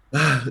either.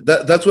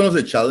 That's one of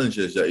the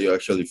challenges that you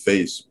actually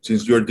face.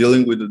 Since you're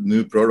dealing with the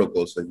new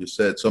protocols, like you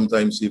said,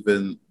 sometimes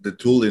even the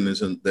tooling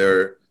isn't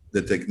there.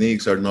 The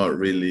techniques are not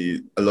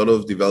really, a lot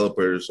of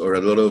developers or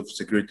a lot of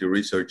security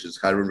researchers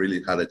haven't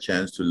really had a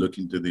chance to look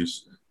into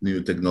these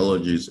new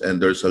technologies.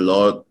 And there's a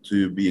lot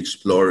to be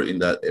explored in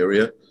that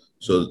area.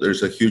 So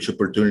there's a huge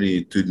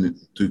opportunity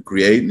to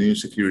create new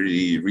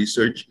security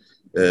research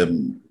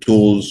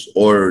tools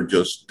or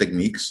just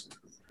techniques.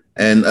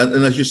 And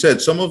as you said,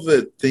 some of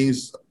the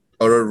things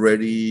are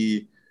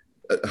already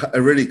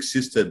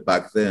existed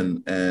back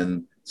then,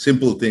 and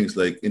simple things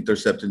like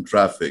intercepting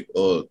traffic.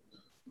 Or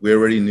we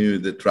already knew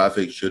that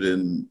traffic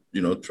shouldn't,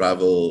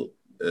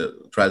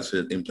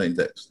 transit in plain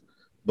text.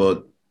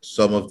 But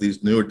some of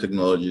these newer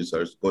technologies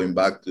are going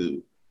back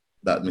to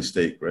that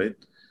mistake, right?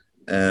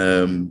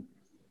 And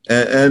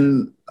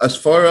as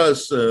far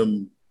as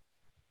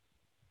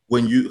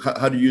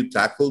how do you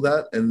tackle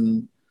that?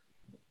 And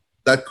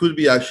that could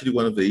be actually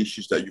one of the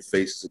issues that you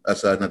face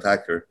as an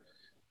attacker.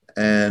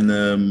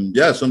 And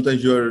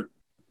sometimes you're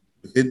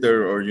hit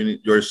there, or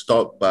you're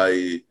stopped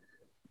by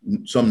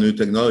some new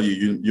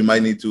technology. You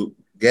might need to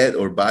get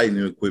or buy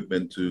new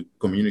equipment to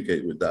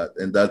communicate with that.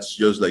 And that's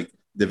just like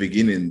the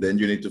beginning. Then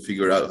you need to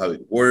figure out how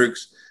it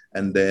works.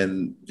 and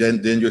then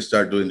you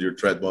start doing your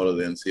threat model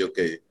and see,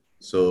 okay,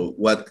 so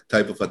what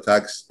type of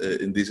attacks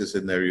in this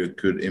scenario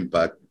could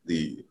impact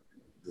the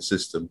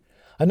system.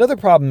 Another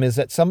problem is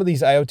that some of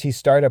these IoT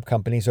startup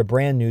companies are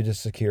brand new to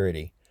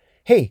security.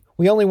 Hey,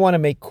 we only want to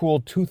make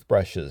cool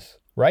toothbrushes,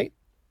 right?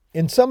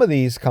 In some of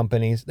these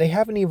companies, they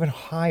haven't even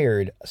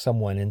hired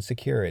someone in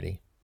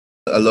security.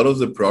 A lot of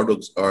the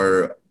products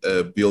are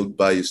built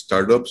by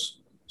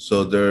startups,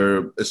 so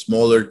they're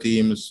smaller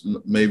teams,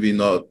 maybe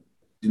not,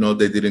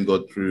 they didn't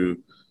go through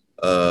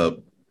a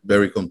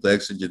very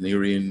complex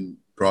engineering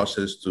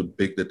process to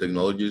pick the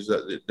technologies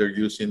that they're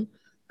using,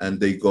 and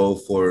they go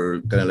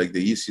for kind of like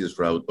the easiest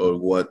route, or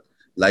what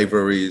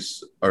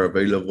libraries are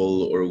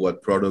available, or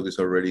what product is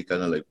already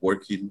kind of like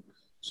working.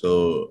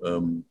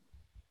 So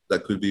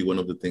that could be one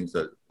of the things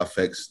that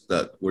affects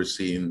that we're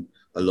seeing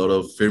a lot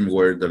of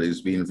firmware that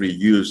is being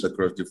reused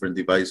across different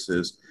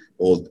devices,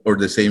 or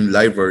the same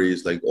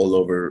libraries like all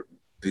over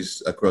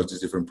these across these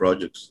different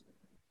projects.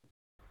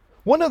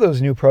 One of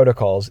those new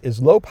protocols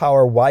is Low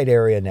Power Wide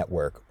Area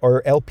Network,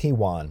 or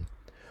LPWAN,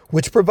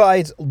 which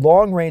provides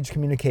long-range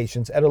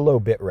communications at a low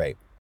bit rate.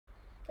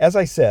 As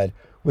I said,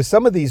 with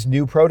some of these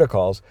new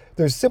protocols,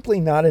 there's simply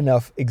not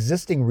enough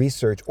existing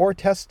research or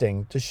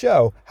testing to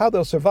show how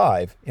they'll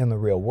survive in the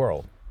real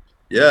world.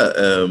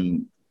 Yeah,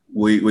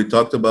 we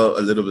talked about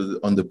a little bit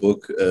on the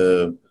book.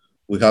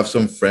 We have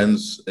some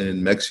friends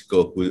in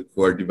Mexico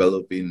who are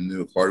developing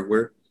new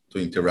hardware to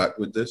interact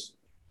with this.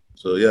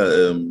 So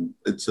yeah,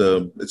 it's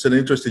an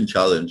interesting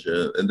challenge,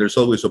 and there's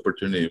always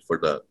opportunity for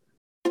that.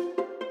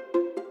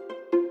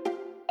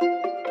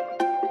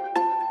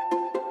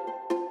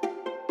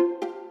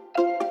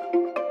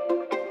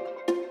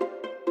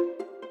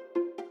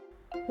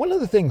 One of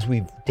the things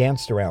we've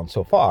danced around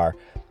so far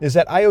is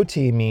that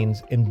IoT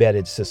means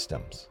embedded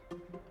systems.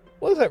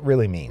 What does that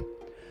really mean?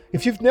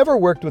 If you've never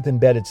worked with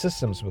embedded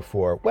systems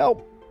before,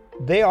 well,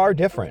 they are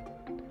different.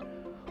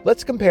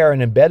 Let's compare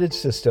an embedded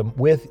system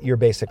with your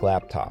basic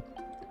laptop.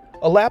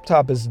 A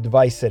laptop is a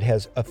device that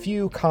has a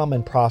few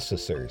common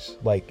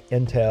processors, like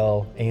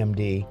Intel,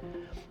 AMD,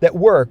 that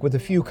work with a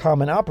few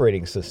common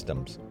operating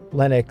systems,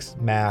 Linux,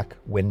 Mac,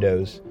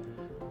 Windows.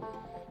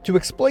 To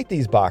exploit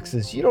these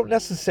boxes, you don't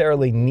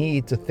necessarily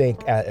need to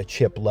think at a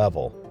chip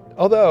level.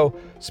 Although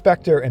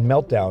Spectre and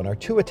Meltdown are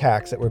two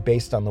attacks that were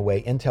based on the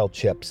way Intel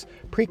chips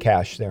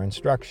pre-cache their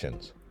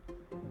instructions.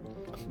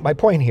 My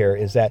point here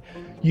is that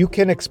you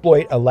can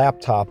exploit a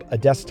laptop, a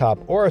desktop,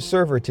 or a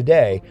server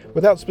today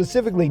without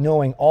specifically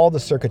knowing all the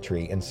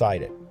circuitry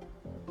inside it.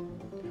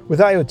 With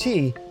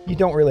IoT, you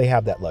don't really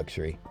have that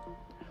luxury.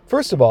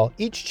 First of all,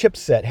 each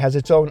chipset has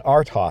its own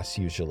RTOS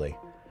usually.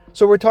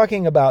 So we're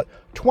talking about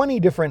 20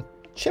 different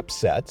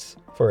chipsets,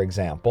 for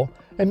example,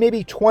 and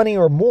maybe 20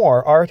 or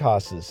more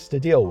RTOSes to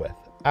deal with.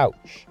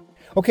 Ouch.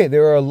 Okay,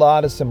 there are a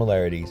lot of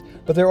similarities,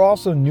 but there are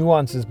also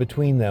nuances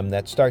between them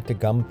that start to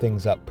gum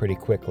things up pretty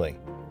quickly.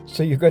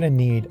 So you're going to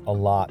need a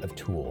lot of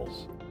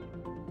tools.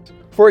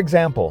 For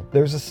example,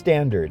 there's a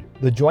standard,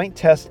 the Joint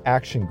Test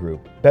Action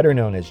Group, better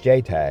known as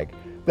JTAG,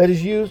 that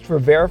is used for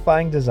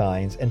verifying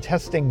designs and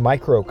testing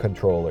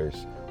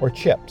microcontrollers, or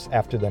chips,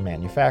 after their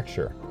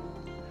manufacture.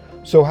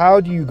 So how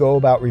do you go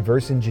about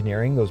reverse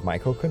engineering those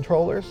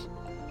microcontrollers?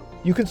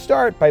 You can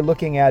start by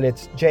looking at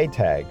its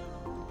JTAG.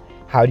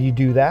 How do you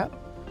do that?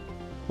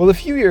 Well, a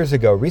few years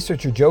ago,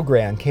 researcher Joe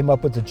Grand came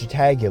up with the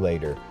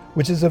JTAGulator,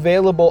 which is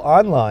available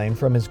online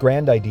from his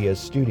Grand Ideas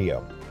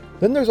studio.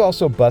 Then there's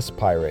also Bus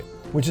Pirate,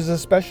 which is a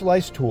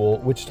specialized tool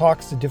which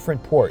talks to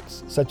different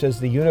ports, such as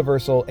the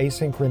Universal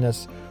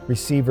Asynchronous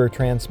Receiver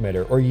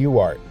Transmitter, or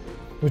UART,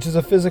 which is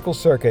a physical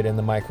circuit in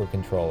the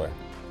microcontroller.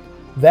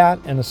 That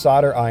and a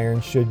solder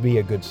iron should be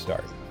a good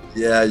start.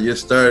 Yeah, you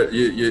start.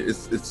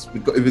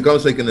 It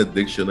becomes like an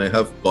addiction. I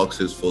have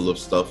boxes full of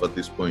stuff at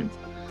this point.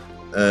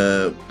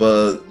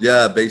 But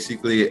yeah,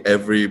 basically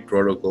every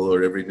protocol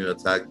or every new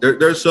attack,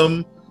 there's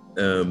some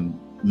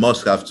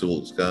must-have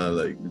tools, kind of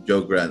like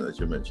Joe Grant, as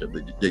you mentioned,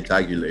 the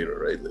JTAGulator,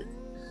 right?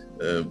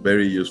 Like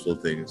very useful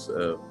things.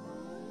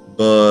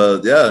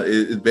 But yeah,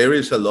 it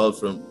varies a lot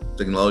from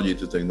technology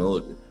to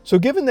technology. So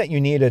given that you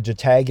need a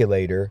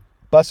JTAGulator,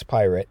 Bus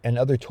Pirate, and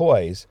other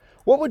toys,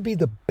 what would be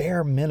the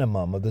bare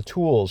minimum of the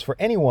tools for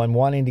anyone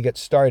wanting to get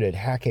started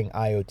hacking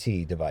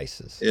IoT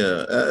devices?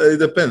 Yeah, it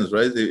depends,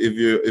 right?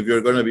 If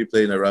you're going to be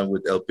playing around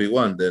with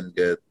LP1, then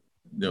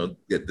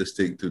get this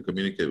thing to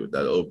communicate with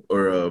that,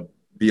 or a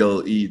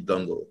BLE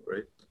dongle,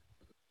 right?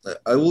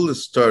 I will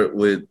start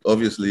with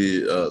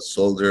obviously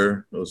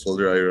solder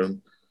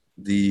iron.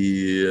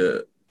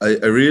 I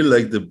really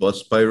like the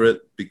Bus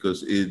Pirate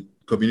because it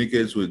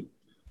communicates with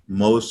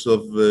most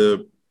of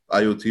the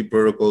IoT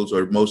protocols,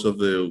 or most of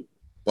the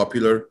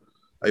popular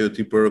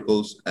IoT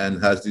protocols, and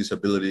has this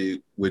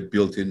ability with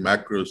built-in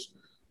macros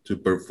to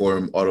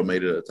perform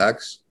automated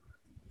attacks.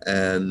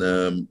 And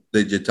the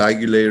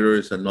JTAGulator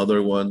is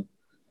another one.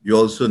 You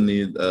also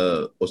need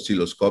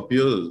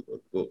oscilloscopio.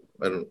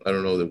 I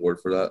don't know the word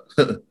for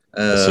that.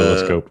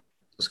 Oscilloscope.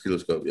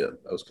 Oscilloscope, yeah,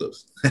 that was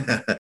close.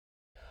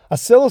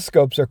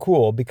 Oscilloscopes are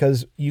cool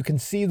because you can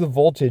see the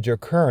voltage or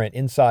current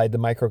inside the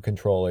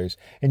microcontrollers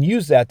and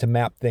use that to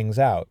map things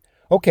out.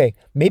 Okay,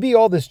 maybe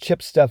all this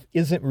chip stuff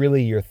isn't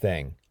really your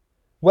thing.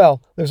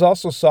 Well, there's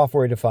also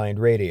software-defined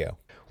radio,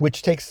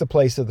 which takes the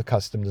place of the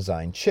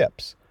custom-designed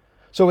chips.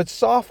 So it's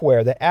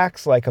software that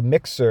acts like a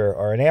mixer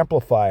or an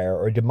amplifier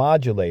or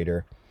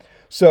demodulator.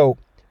 So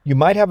you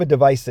might have a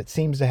device that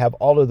seems to have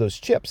all of those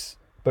chips,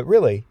 but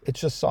really,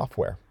 it's just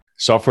software.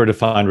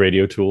 Software-defined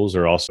radio tools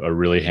are also a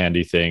really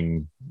handy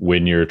thing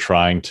when you're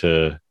trying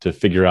to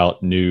figure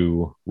out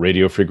new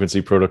radio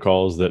frequency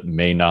protocols that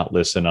may not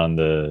listen on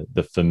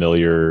the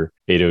familiar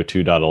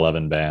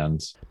 802.11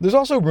 bands. There's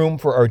also room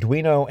for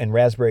Arduino and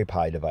Raspberry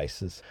Pi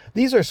devices.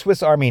 These are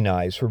Swiss Army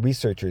knives for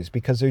researchers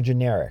because they're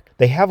generic.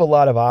 They have a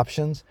lot of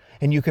options,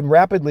 and you can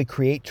rapidly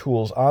create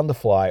tools on the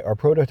fly or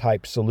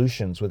prototype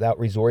solutions without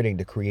resorting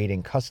to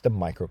creating custom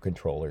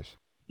microcontrollers.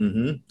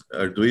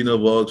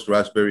 Arduino box,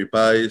 Raspberry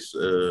Pis,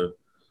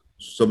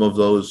 some of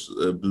those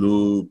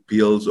blue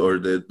peels or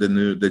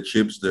the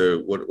chips.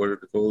 What are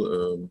they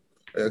called?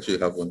 I actually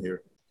have one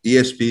here.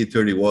 ESP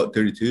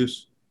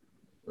 32s.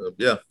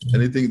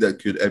 Anything that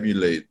could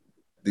emulate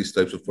these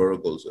types of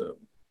protocols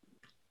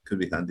could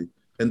be handy.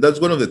 And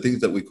that's one of the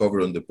things that we cover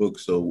on the book.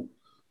 So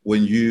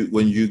when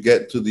you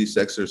get to these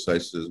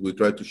exercises, we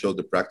try to show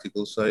the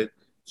practical side.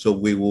 So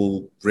we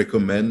will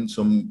recommend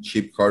some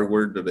cheap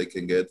hardware that they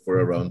can get for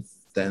around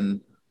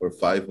 $10 or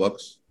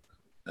 $5,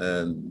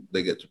 and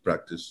they get to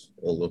practice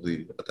all of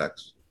the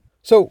attacks.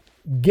 So,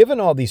 given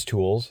all these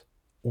tools,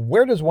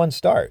 where does one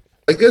start?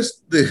 I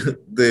guess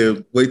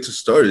the way to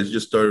start is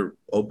just start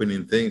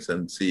opening things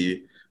and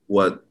see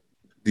what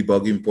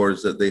debugging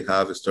ports that they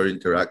have, start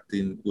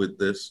interacting with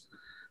this.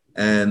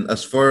 And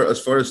as far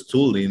as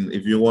tooling,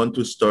 if you want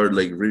to start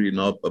like reading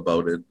up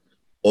about it,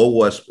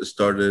 OWASP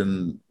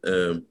started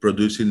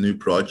producing new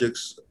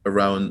projects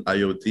around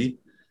IoT.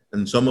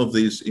 And some of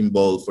these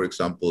involve, for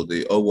example,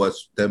 the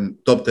OWASP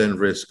top 10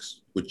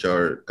 risks, which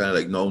are kind of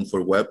like known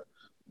for web,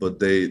 but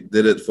they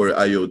did it for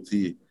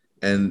IoT.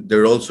 And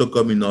they're also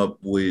coming up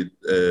with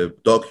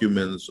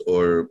documents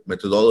or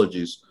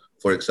methodologies,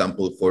 for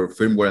example, for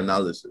firmware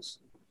analysis.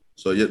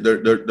 So yeah,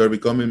 they're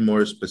becoming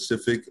more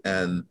specific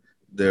and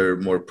they're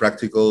more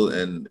practical,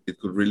 and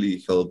it could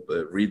really help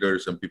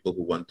readers and people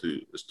who want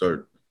to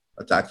start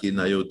attacking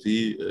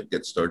IoT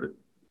get started.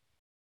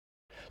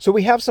 So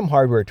we have some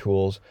hardware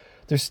tools.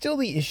 There's still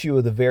the issue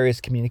of the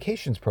various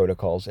communications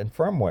protocols and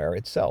firmware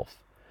itself.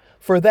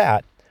 For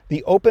that,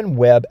 the Open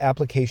Web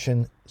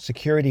Application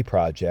Security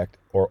Project,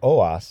 or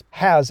OWASP,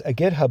 has a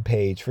GitHub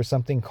page for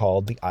something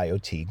called the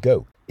IoT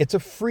GOAT. It's a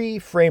free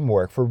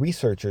framework for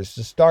researchers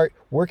to start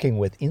working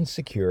with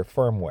insecure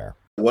firmware.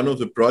 One of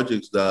the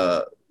projects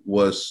that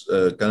was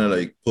kind of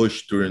like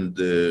pushed during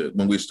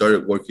when we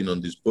started working on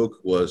this book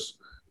was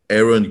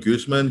Aaron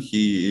Guzman.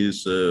 He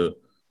is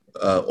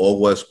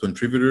OWASP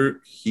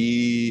contributor.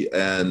 He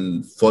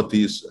and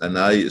Fotis and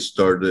I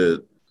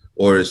started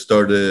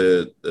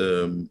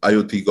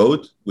IoT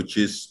GOAT, which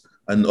is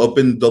an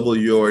open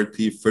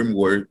WRT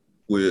framework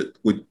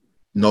with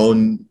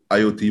known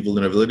IoT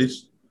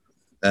vulnerabilities.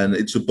 And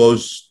it's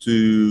supposed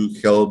to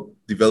help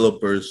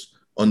developers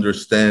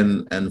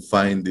understand and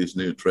find these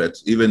new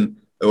threats,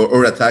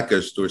 or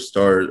attackers to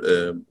start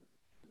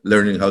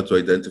learning how to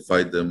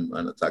identify them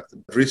and attack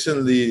them.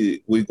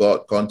 Recently, we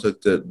got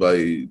contacted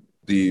by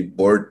the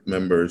board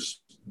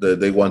members that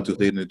they want to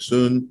take it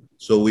soon.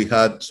 So we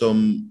had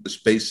some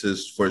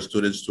spaces for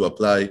students to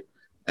apply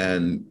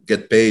and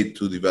get paid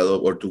to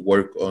develop or to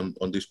work on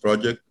this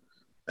project.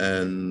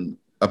 And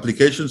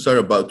applications are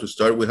about to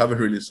start. We haven't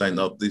really signed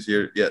up this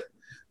year yet,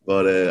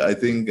 but I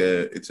think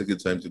it's a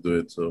good time to do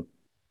it. So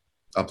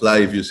apply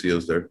if you see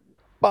us there.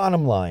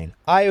 Bottom line,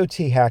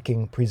 IoT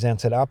hacking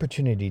presents an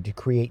opportunity to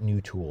create new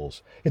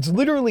tools. It's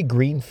literally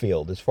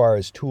greenfield as far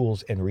as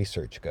tools and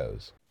research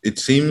goes. It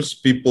seems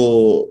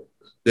people,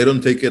 they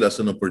don't take it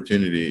as an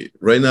opportunity.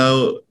 Right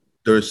now,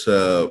 there's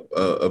a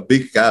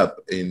big gap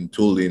in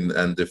tooling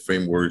and the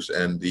frameworks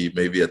and the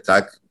maybe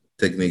attack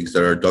techniques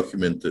that are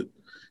documented.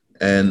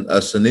 And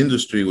as an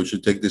industry, we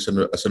should take this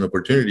as an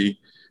opportunity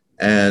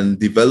and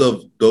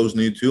develop those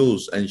new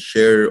tools and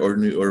share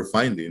our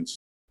findings.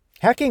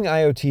 Hacking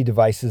IoT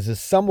devices is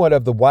somewhat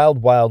of the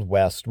wild, wild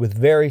west with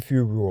very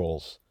few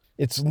rules.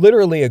 It's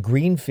literally a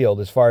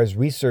greenfield as far as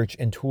research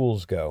and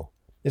tools go.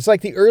 It's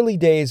like the early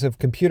days of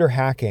computer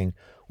hacking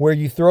where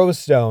you throw a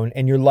stone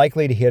and you're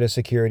likely to hit a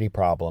security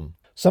problem.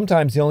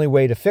 Sometimes the only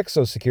way to fix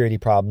those security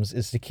problems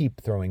is to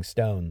keep throwing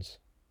stones.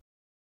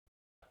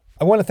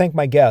 I want to thank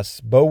my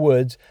guests, Beau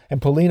Woods and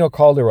Paulino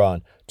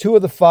Calderon, 2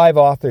 of the 5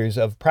 authors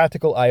of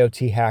Practical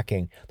IoT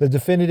Hacking, the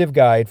definitive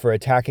guide for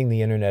attacking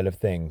the Internet of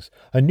Things,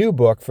 a new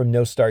book from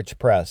No Starch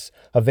Press,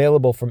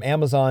 available from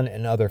Amazon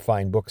and other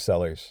fine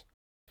booksellers.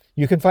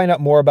 You can find out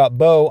more about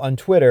Beau on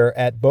Twitter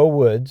at Beau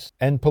Woods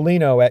and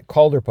Paulino at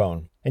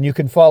Calderon, and you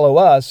can follow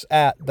us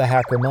at The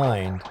Hacker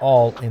Mind,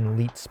 all in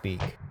elite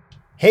speak.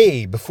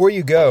 Hey, before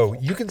you go,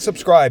 you can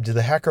subscribe to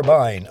The Hacker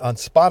Mind on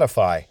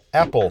Spotify,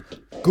 Apple,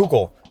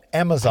 Google,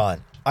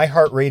 Amazon,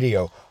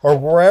 iHeartRadio, or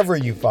wherever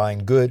you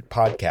find good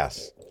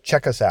podcasts.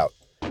 Check us out.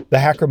 The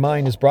Hacker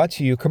Mind is brought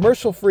to you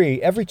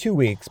commercial-free every 2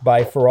 weeks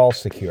by For All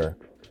Secure.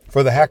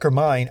 For The Hacker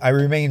Mind, I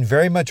remain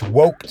very much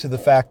woke to the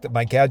fact that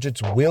my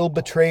gadgets will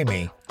betray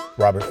me,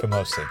 Robert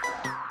Famosi.